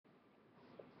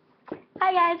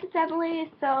Hi guys, it's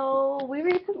Emily. So we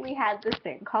recently had this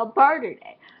thing called Barter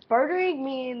Day. Bartering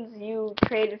means you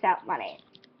trade without money.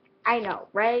 I know,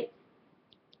 right?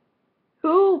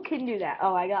 Who can do that?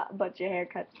 Oh, I got a bunch of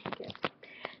haircuts to get.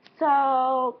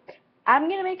 So I'm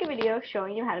gonna make a video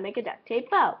showing you how to make a duct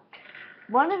tape bow.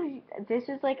 This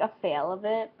is like a fail of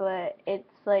it, but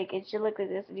it's like it should look like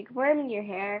this. And you can wear them in your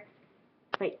hair.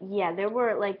 But yeah,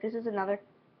 this is another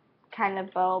kind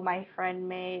of bow my friend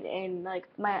made, and like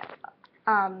my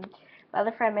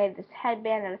other friend made this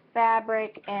headband out of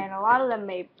fabric, and a lot of them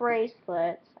made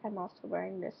bracelets. I'm also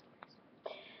wearing this.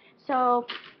 So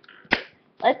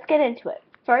let's get into it.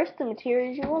 First, the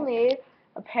materials you will need: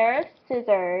 a pair of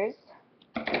scissors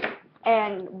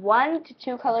and 1 to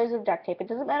 2 colors of duct tape. It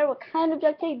doesn't matter what kind of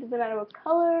duct tape, it doesn't matter what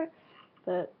color,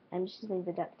 but I'm just using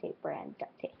the duct tape brand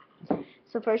duct tape.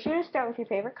 So first you're going to start with your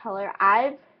favorite color.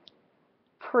 I've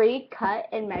pre-cut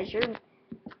and measured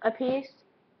a piece,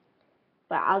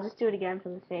 but I'll just do it again for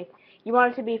the sake. You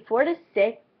want it to be 4 to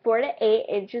 8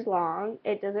 inches long.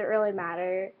 It doesn't really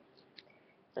matter.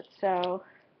 But so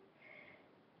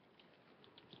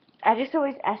I just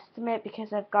always estimate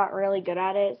because I've got really good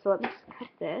at it. So let me just cut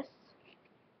this.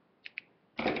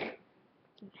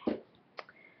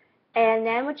 And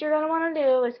then what you're going to want to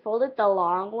do is fold it the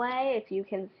long way. If you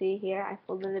can see here, I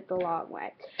folded it the long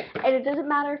way. And it doesn't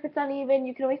matter if it's uneven.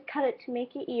 You can always cut it to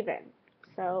make it even.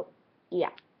 So, yeah.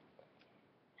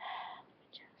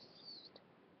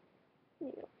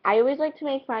 I always like to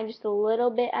make mine just a little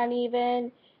bit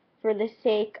uneven for the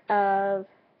sake of,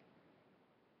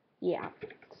 yeah.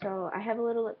 So I have a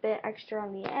little bit extra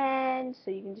on the end,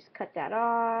 so you can just cut that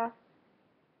off.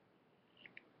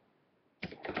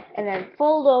 And then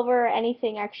fold over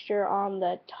anything extra on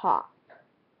the top.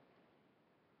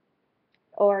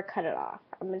 Or cut it off.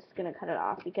 I'm just going to cut it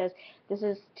off because this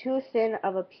is too thin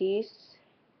of a piece.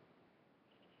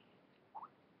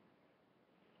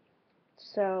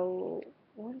 So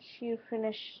once you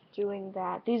finish doing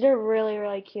that, these are really,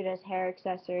 really cute as hair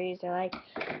accessories. They're like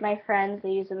my friends,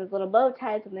 they use them as little bow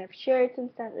ties on their shirts and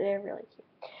stuff. They're really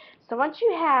cute. So once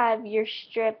you have your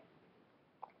strip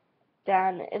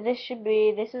done, this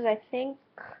is I think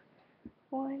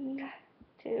 1,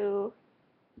 2,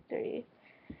 3.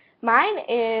 Mine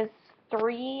is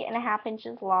 3.5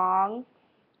 inches long.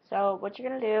 So what you're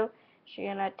going to do is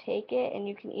you're going to take it and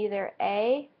you can either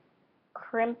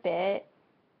crimp it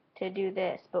to do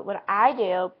this. But what I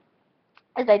do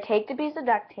is I take the piece of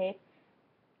duct tape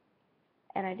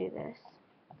and I do this.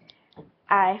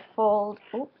 I fold,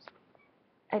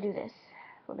 I do this.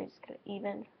 Let me just get it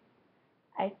even.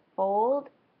 I fold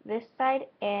this side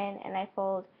in and I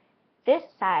fold this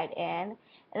side in. And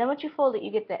then once you fold it,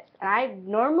 you get this. And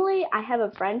I have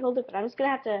a friend hold it, but I'm just going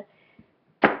to have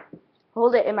to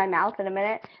hold it in my mouth in a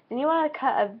minute. Then you want to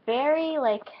cut a very,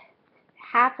 like,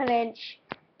 1/2 inch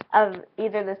of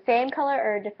either the same color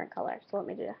or a different color. So let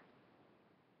me do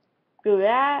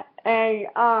that. And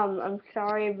I'm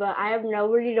sorry, but I have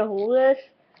nobody to hold this,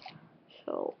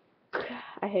 so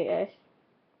I hate this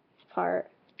part.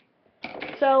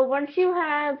 So once you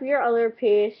have your other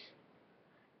piece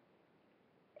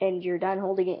and you're done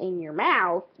holding it in your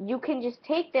mouth, you can just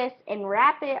take this and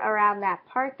wrap it around that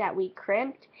part that we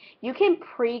crimped. You can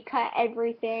pre-cut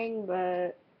everything,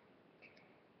 but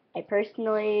I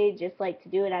personally just like to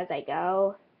do it as I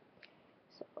go.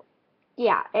 So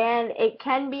yeah, and it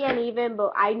can be uneven,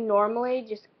 but I normally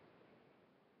just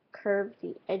curve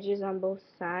the edges on both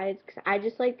sides because I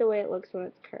just like the way it looks when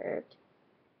it's curved.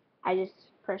 I just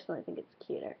personally think it's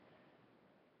cuter.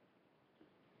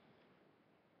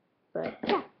 But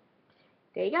yeah,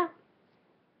 there you go.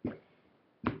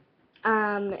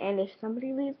 And if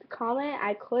somebody leaves a comment,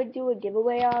 I could do a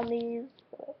giveaway on these.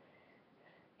 But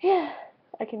yeah,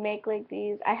 I can make like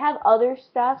these. I have other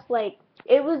stuff, like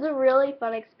it was a really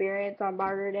fun experience on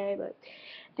Barter Day, but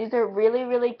these are really,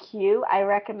 really cute. I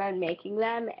recommend making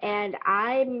them, and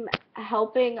I'm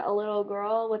helping a little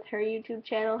girl with her YouTube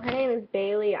channel. Her name is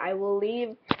Bailey. I will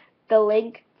leave the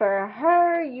link for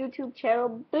her YouTube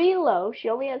channel below. She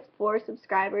only has 4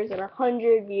 subscribers and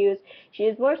 100 views. She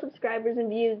has more subscribers and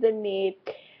views than me.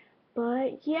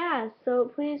 But yeah, so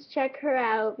please check her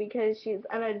out because she's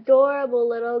an adorable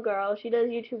little girl. She does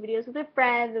YouTube videos with her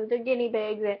friends and with her guinea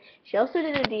pigs, and she also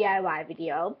did a DIY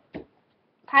video,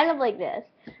 kind of like this.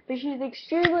 But she's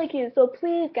extremely cute, so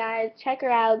please guys, check her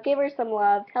out, give her some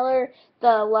love, tell her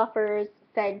the Luffers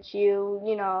sent you,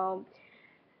 you know,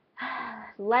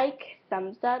 like,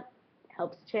 thumbs up,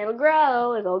 helps the channel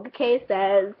grow, as Olga K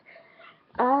says.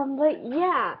 But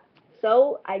yeah,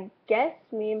 so I guess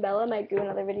me and Bella might do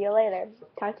another video later.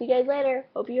 Talk to you guys later.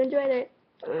 Hope you enjoyed it.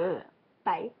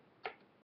 Bye.